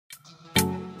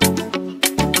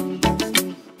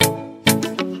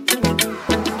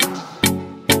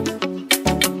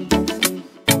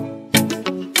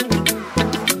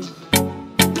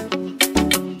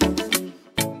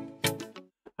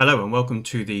welcome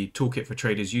to the Toolkit for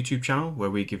Traders YouTube channel,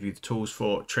 where we give you the tools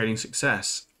for trading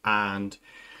success. And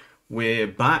we're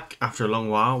back after a long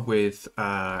while with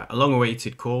a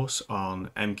long-awaited course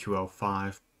on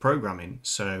MQL5 programming.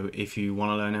 So if you want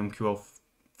to learn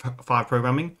MQL5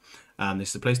 programming, this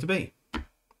is the place to be.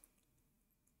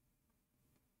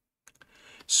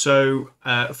 So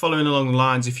following along the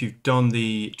lines, if you've done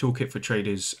the Toolkit for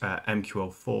Traders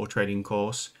MQL4 trading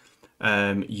course,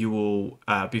 you will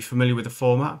be familiar with the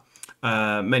format.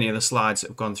 Many of the slides that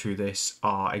have gone through this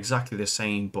are exactly the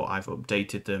same, but I've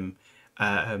updated them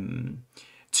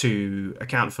to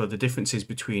account for the differences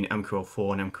between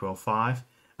MQL4 and MQL5.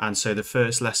 And so the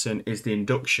first lesson is the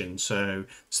induction. So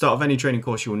start of any training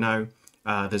course, you'll know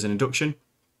there's an induction,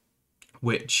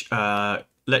 which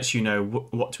lets you know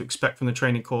what to expect from the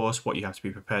training course, what you have to be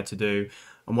prepared to do,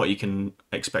 and what you can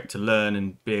expect to learn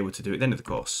and be able to do at the end of the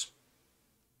course.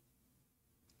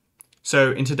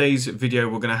 So in today's video,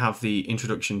 we're going to have the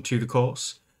introduction to the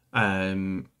course.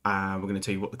 We're going to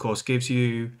tell you what the course gives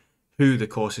you, who the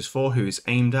course is for, who it's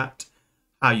aimed at,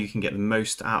 how you can get the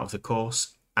most out of the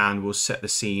course, and we'll set the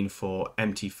scene for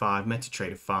MT5,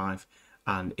 MetaTrader 5,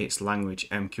 and its language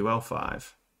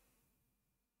MQL5.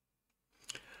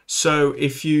 So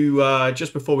if you,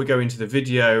 just before we go into the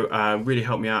video, really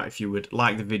help me out if you would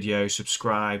like the video,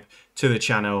 subscribe to the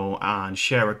channel and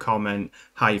share a comment,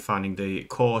 how you're finding the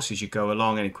course as you go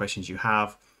along, any questions you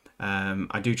have.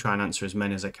 I do try and answer as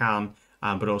many as I can,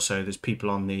 but also there's people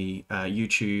on the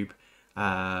YouTube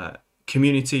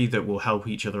community that will help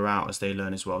each other out as they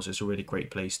learn as well. So it's a really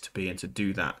great place to be and to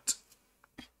do that.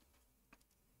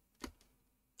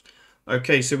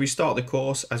 Okay, so we start the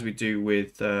course as we do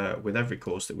with every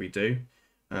course that we do.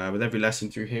 With every lesson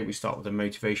through here, we start with a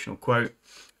motivational quote.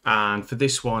 And for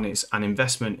this one, it's an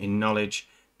investment in knowledge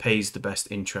pays the best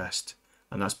interest.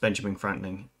 And that's Benjamin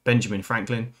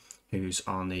Franklin, who's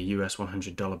on the US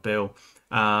 $100 bill.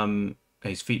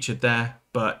 He's featured there.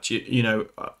 But, you know,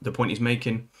 the point he's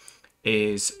making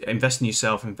is invest in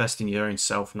yourself, invest in your own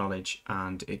self-knowledge,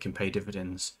 and it can pay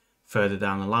dividends further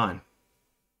down the line.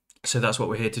 So that's what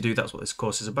we're here to do. That's what this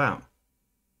course is about.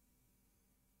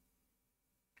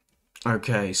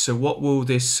 Okay, so what will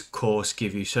this course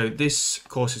give you? So this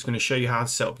course is going to show you how to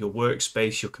set up your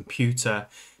workspace, your computer,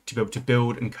 to be able to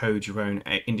build and code your own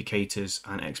indicators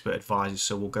and expert advisors.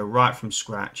 So we'll go right from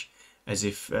scratch, as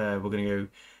if we're going to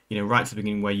go, right to the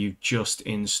beginning where you've just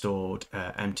installed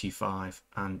MT5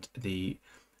 and the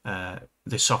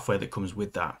software that comes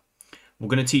with that. We're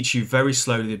going to teach you very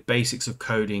slowly the basics of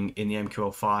coding in the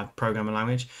MQL5 programming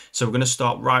language. So we're going to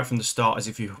start right from the start as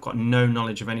if you've got no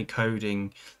knowledge of any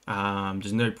coding.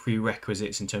 There's no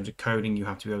prerequisites in terms of coding. You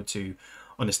have to be able to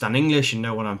understand English and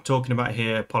know what I'm talking about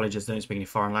here. Apologies, I don't speak any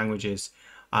foreign languages.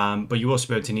 But you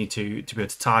also need to be able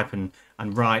to type and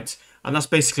write. And that's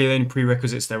basically the only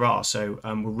prerequisites there are. So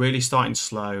we're really starting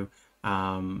slow.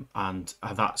 And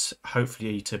that's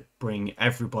hopefully to bring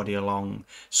everybody along.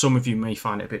 Some of you may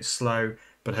find it a bit slow,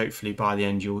 but hopefully by the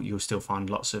end you'll still find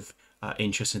lots of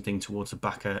interesting things towards the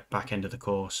back end of the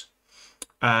course.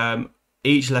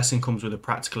 Each lesson comes with a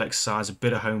practical exercise, a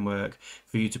bit of homework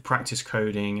for you to practice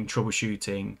coding and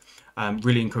troubleshooting.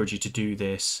 Really encourage you to do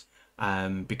this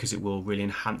because it will really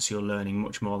enhance your learning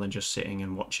much more than just sitting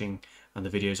and watching the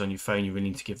videos on your phone. You really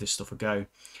need to give this stuff a go.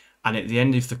 And at the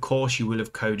end of the course, you will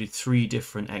have coded 3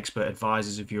 different expert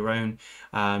advisors of your own,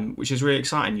 which is really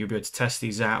exciting. You'll be able to test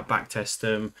these out, backtest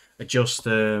them, adjust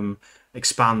them,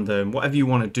 expand them, whatever you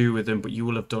want to do with them. But you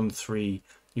will have done 3.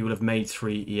 You will have made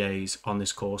 3 EAs on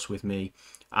this course with me,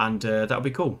 and that'll be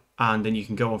cool. And then you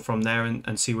can go on from there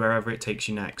and see wherever it takes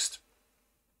you next.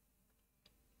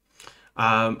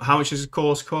 How much does the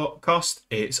course cost?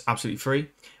 It's absolutely free.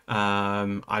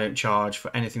 I don't charge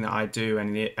for anything that I do, any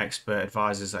of the expert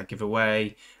advisors I give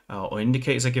away or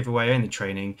indicators I give away in the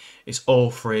training. It's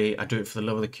all free. I do it for the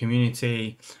love of the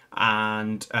community,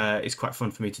 and it's quite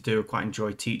fun for me to do. I quite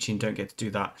enjoy teaching. Don't get to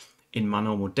do that in my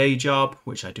normal day job,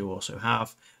 which I do also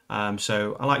have.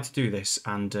 So I like to do this,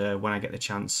 and when I get the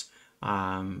chance,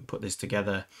 put this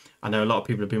together. I know a lot of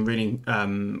people have been really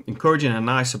encouraging and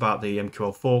nice about the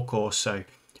MQL4 course, so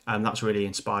that's really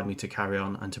inspired me to carry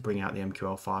on and to bring out the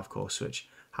MQL5 course, which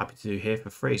I'm happy to do here for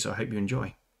free. So I hope you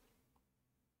enjoy.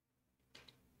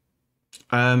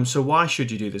 So why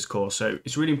should you do this course? So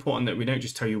it's really important that we don't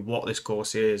just tell you what this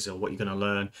course is or what you're going to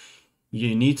learn.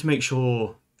 You need to make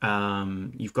sure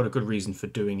you've got a good reason for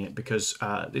doing it, because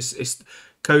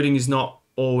coding is not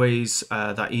always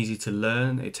that easy to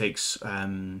learn. It takes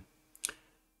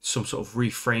some sort of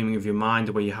reframing of your mind,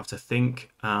 the way you have to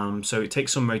think. So it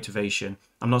takes some motivation.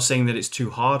 I'm not saying that it's too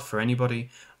hard for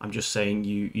anybody. I'm just saying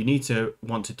you need to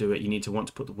want to do it. You need to want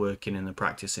to put the work in and the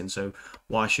practice in. So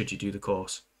why should you do the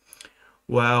course?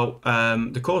 Well,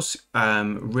 the course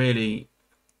really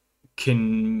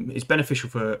is beneficial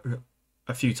for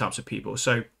a few types of people.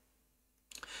 So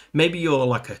maybe you're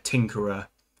like a tinkerer,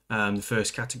 the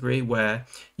first category, where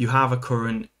you have a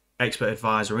current expert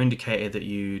advisor or indicator that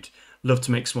you'd love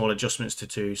to make small adjustments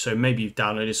to. So maybe you've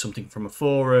downloaded something from a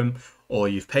forum, or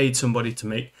you've paid somebody to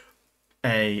make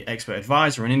a expert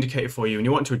advisor or an indicator for you, and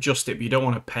you want to adjust it, but you don't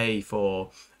want to pay for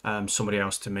somebody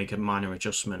else to make a minor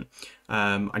adjustment,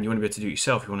 and you want to be able to do it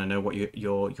yourself. You want to know what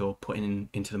you're putting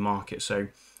into the market. So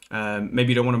maybe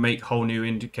you don't want to make whole new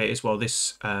indicators. Well,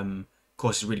 this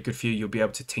course is really good for you. You'll be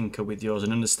able to tinker with yours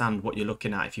and understand what you're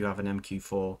looking at if you have an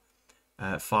MQ4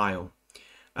 file.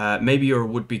 Maybe you're a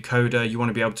would-be coder. You want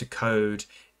to be able to code.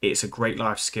 It's a great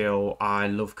life skill. I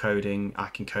love coding. I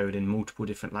can code in multiple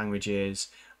different languages,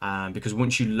 because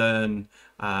once you learn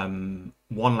one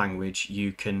language,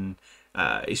 you can.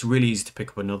 It's really easy to pick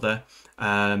up another.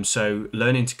 So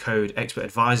learning to code expert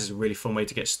advisor is a really fun way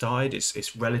to get started.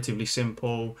 It's relatively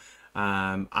simple,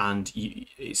 and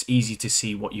it's easy to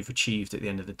see what you've achieved at the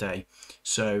end of the day.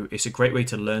 So it's a great way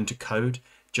to learn to code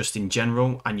just in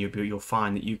general, and you'll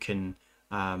find that you can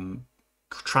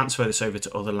transfer this over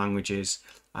to other languages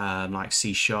like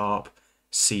C#,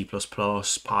 C++,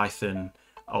 Python,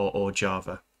 or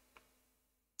Java.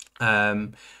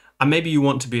 And maybe you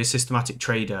want to be a systematic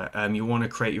trader. You want to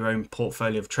create your own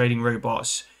portfolio of trading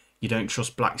robots. You don't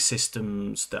trust black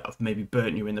systems that have maybe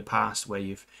burnt you in the past, where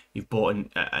you've bought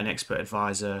an expert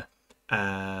advisor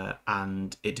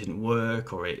and it didn't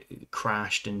work, or it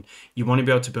crashed. And you want to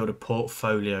be able to build a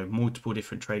portfolio, multiple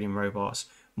different trading robots,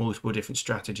 multiple different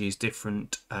strategies,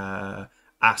 different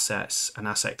assets and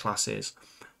asset classes.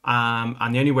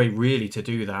 And the only way really to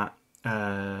do that,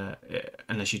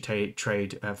 unless you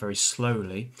trade very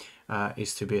slowly,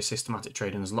 is to be a systematic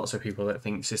trader. And there's lots of people that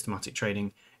think systematic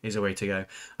trading is a way to go.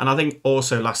 And I think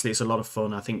also, lastly, it's a lot of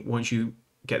fun. I think once you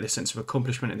get this sense of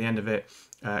accomplishment at the end of it,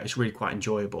 it's really quite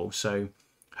enjoyable. So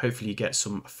hopefully you get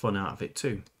some fun out of it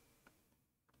too.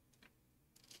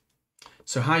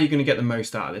 So how are you going to get the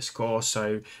most out of this course?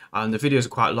 So the videos are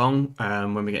quite long.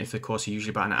 When we get into the course, they're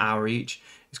usually about an hour each.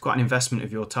 It's quite an investment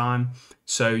of your time.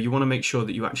 So you want to make sure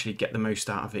that you actually get the most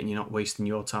out of it and you're not wasting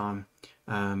your time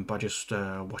by just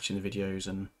watching the videos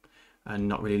and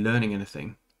not really learning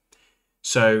anything.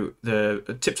 So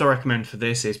the tips I recommend for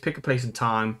this is pick a place and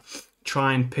time.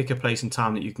 Try and pick a place and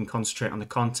time that you can concentrate on the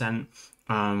content.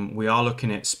 We are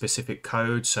looking at specific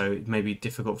code, so it may be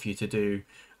difficult for you to do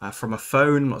from a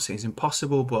phone. I'm not saying it's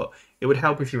impossible, but it would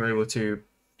help if you were able to,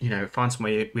 find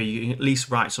somewhere where you can at least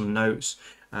write some notes,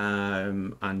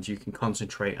 and you can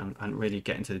concentrate and really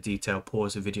get into the detail,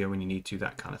 pause the video when you need to,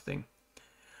 that kind of thing.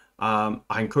 I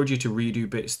encourage you to redo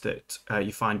bits that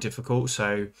you find difficult.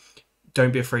 So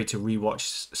don't be afraid to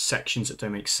rewatch sections that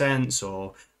don't make sense,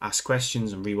 or ask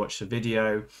questions and rewatch the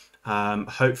video.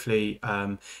 Hopefully,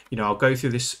 I'll go through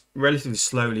this relatively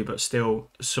slowly, but still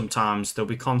sometimes there'll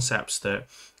be concepts that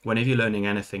whenever you're learning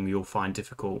anything, you'll find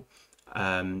difficult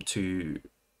to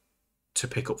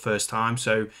pick up first time.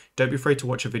 So don't be afraid to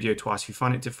watch a video twice. If you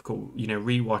find it difficult,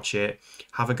 rewatch it,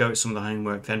 have a go at some of the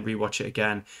homework, then rewatch it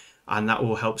again, and that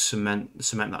will help cement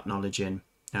that knowledge in.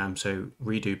 So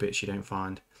redo bits you don't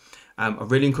find. I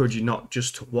really encourage you not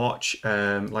just to watch.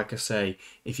 Like I say,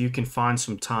 if you can find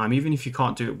some time, even if you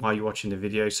can't do it while you're watching the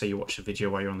video, say you watch the video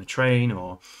while you're on the train,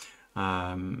 or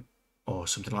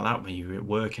something like that, when you're at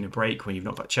work in a break, when you've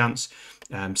not got a chance,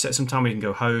 set some time where you can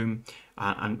go home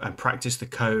and practice the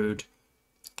code.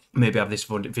 Maybe have this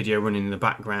video running in the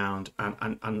background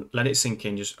and let it sink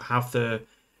in. Just have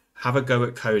a go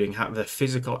at coding, have the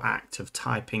physical act of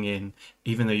typing in,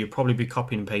 even though you'll probably be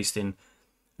copying and pasting,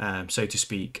 so to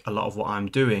speak, a lot of what I'm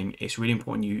doing. It's really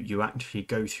important you actually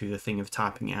go through the thing of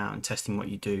typing it out and testing what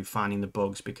you do, finding the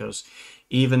bugs, because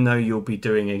even though you'll be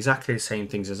doing exactly the same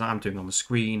things as I'm doing on the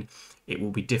screen, it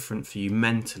will be different for you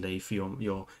mentally, for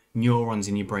your neurons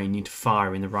in your brain need to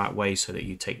fire in the right way so that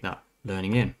you take that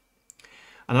learning in.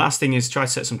 And the last thing is try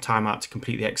to set some time out to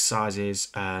complete the exercises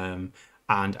and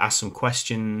ask some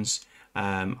questions.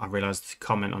 I realised the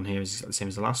comment on here is the same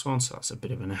as the last one, so that's a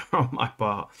bit of an error on my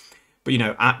part. But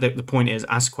the point is,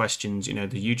 ask questions. The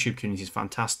YouTube community is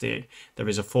fantastic. There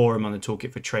is a forum on the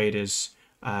Toolkit for Traders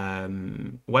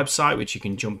website, which you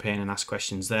can jump in and ask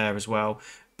questions there as well.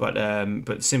 But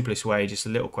the simplest way, just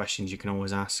little questions you can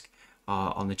always ask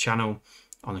on the channel,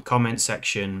 on the comment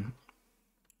section,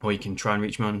 or you can try and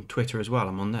reach me on Twitter as well.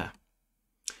 I'm on there.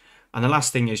 And the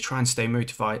last thing is try and stay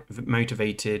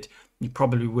motivated. You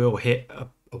probably will hit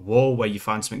a wall where you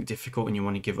find something difficult and you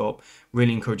want to give up,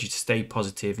 really encourage you to stay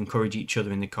positive, encourage each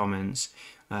other in the comments,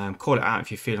 call it out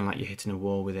if you're feeling like you're hitting a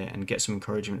wall with it, and get some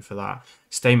encouragement for that.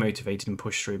 Stay motivated and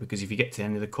push through, because if you get to the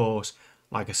end of the course,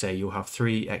 like I say, you'll have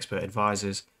 3 expert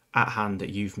advisors at hand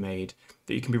that you've made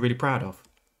that you can be really proud of.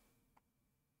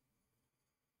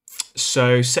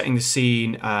 So setting the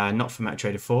scene, not for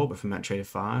MetaTrader 4 but for MetaTrader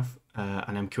 5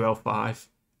 and MQL5.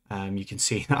 You can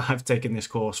see that I've taken this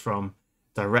course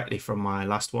directly from my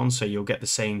last one, so you'll get the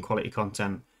same quality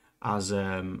content as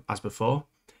before.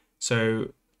 So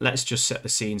let's just set the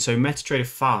scene. So MetaTrader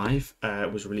 5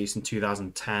 was released in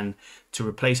 2010 to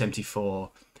replace MT4,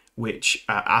 which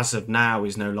as of now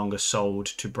is no longer sold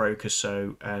to brokers.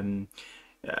 So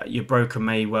your broker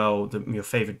may well, your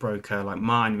favorite broker like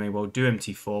mine may well do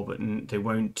MT4, but they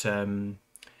won't. The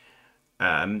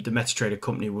MetaTrader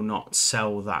company will not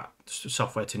sell that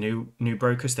software to new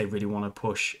brokers. They really want to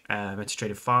push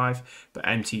MetaTrader 5, but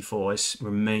MT4 has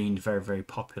remained very, very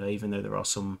popular, even though there are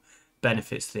some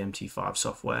benefits to the MT5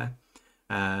 software.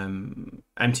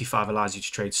 MT5 allows you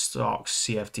to trade stocks,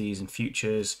 CFDs, and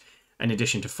futures, in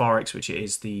addition to Forex, which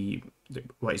is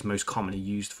what is most commonly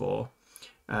used for.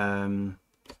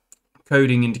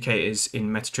 Coding indicators in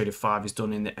MetaTrader 5 is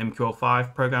done in the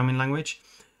MQL5 programming language,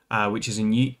 which is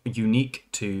unique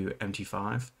to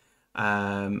MT5,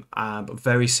 but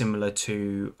very similar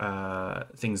to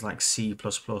things like C++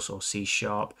 or C#,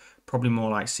 probably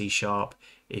more like C#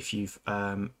 if you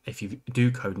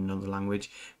do code in another language.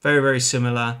 Very, very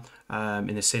similar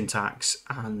in the syntax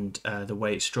and the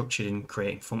way it's structured in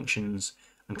creating functions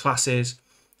and classes.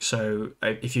 So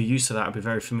if you're used to that, I'll be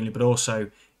very familiar, but also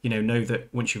know that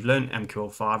once you've learned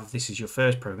MQL5, if this is your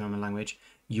first programming language,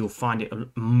 you'll find it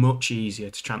much easier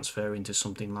to transfer into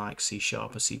something like C#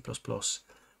 or C++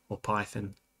 or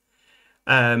Python.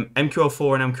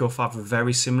 MQL4 and MQL5 are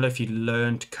very similar. If you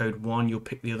learn to code one, you'll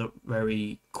pick the other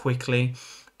very quickly.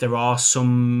 There are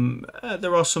some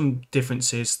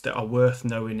differences that are worth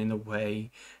knowing in the way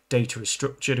data is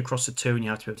structured across the two, and you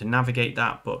have to be able to navigate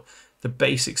that, but the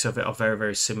basics of it are very,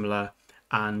 very similar.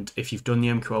 And if you've done the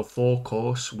MQL4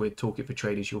 course with Toolkit for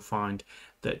Traders, you'll find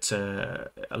that a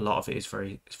lot of it is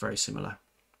very similar.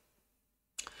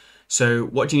 So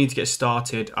what do you need to get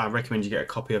started? I recommend you get a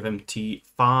copy of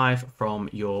MT5 from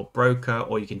your broker,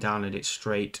 or you can download it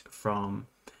straight from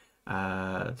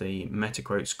the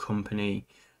MetaQuotes company.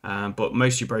 But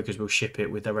most of your brokers will ship it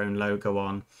with their own logo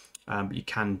on. But you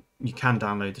can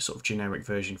download the sort of generic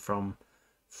version from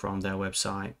their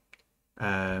website.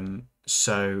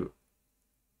 So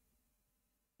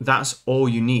that's all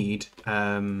you need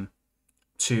to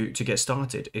get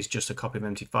started, is just a copy of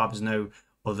MT5. There's no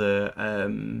other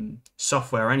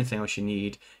software or anything else you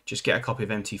need. Just get a copy of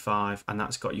MT5, and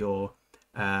that's got your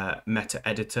meta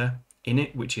editor in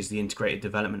it, which is the Integrated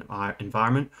Development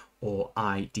Environment, or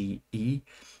IDE,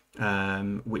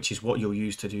 which is what you'll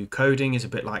use to do coding. Is a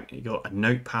bit like a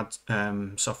notepad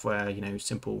software,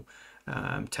 simple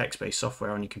text-based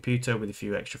software on your computer with a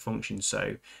few extra functions.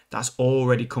 So that's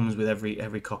already comes with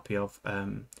every copy of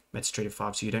MetaTrader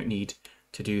 5, so you don't need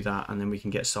to do that, and then we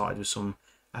can get started with some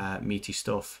meaty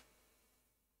stuff.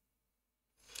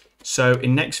 So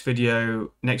in next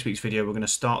week's video, we're going to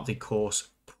start the course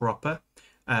proper.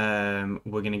 We're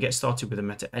going to get started with a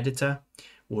meta editor.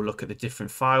 We'll look at the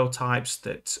different file types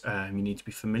that you need to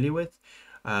be familiar with,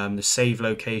 the save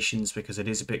locations, because it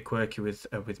is a bit quirky with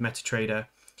MetaTrader.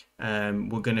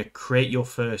 We're going to create your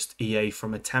first EA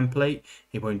from a template.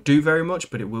 It won't do very much,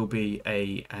 but it will be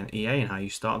an EA and how you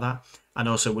start that. And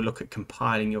also we'll look at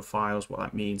compiling your files, what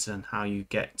that means, and how you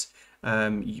get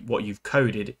what you've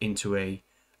coded into a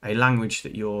language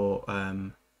that your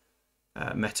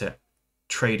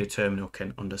MetaTrader terminal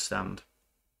can understand.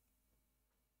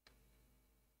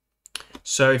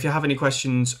 So if you have any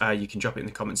questions, you can drop it in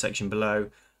the comment section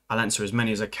below. I'll answer as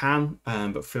many as I can,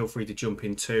 but feel free to jump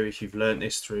in too if you've learned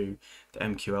this through the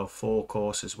MQL4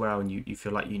 course as well, and you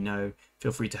feel like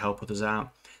feel free to help others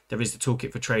out. There is the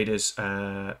Toolkit for Traders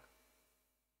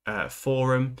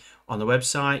forum on the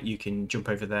website. You can jump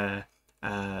over there,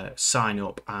 sign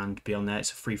up and be on there.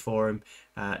 It's a free forum,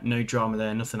 no drama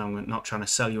there, nothing. I'm not trying to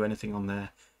sell you anything on there.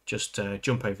 Just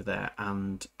jump over there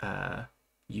and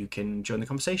you can join the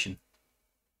conversation.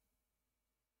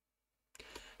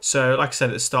 So like I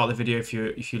said at the start of the video, if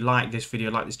you like this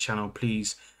video, like this channel,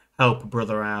 please help a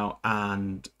brother out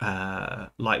and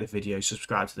like the video,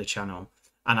 subscribe to the channel,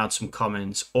 and add some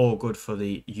comments. All good for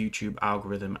the YouTube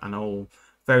algorithm, and all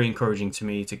very encouraging to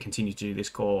me to continue to do this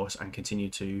course and continue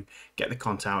to get the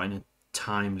content out in a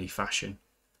timely fashion.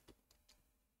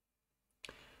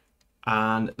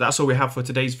 And that's all we have for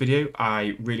today's video.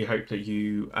 I really hope that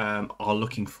you are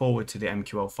looking forward to the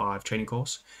MQL5 training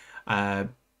course.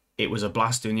 It was a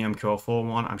blast doing the MQL4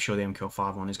 one. I'm sure the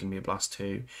MQL5 one is going to be a blast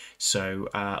too. So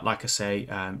like I say,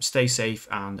 stay safe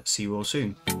and see you all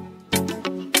soon.